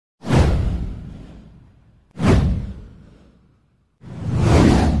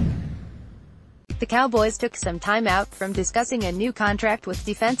The Cowboys took some time out from discussing a new contract with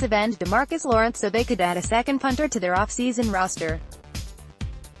defensive end DeMarcus Lawrence so they could add a second punter to their offseason roster.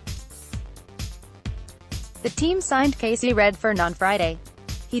 The team signed Kasey Redfern on Friday.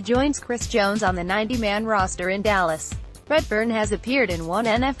 He joins Chris Jones on the 90-man roster in Dallas. Redfern has appeared in one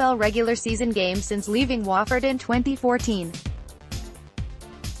NFL regular season game since leaving Wofford in 2014.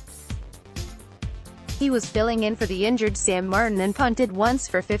 He was filling in for the injured Sam Martin and punted once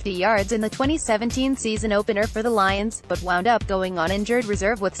for 50 yards in the 2017 season opener for the Lions, but wound up going on injured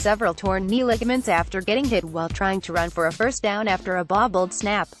reserve with several torn knee ligaments after getting hit while trying to run for a first down after a bobbled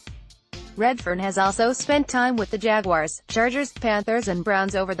snap. Redfern has also spent time with the Jaguars, Chargers, Panthers and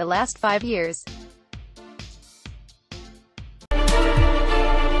Browns over the last 5 years.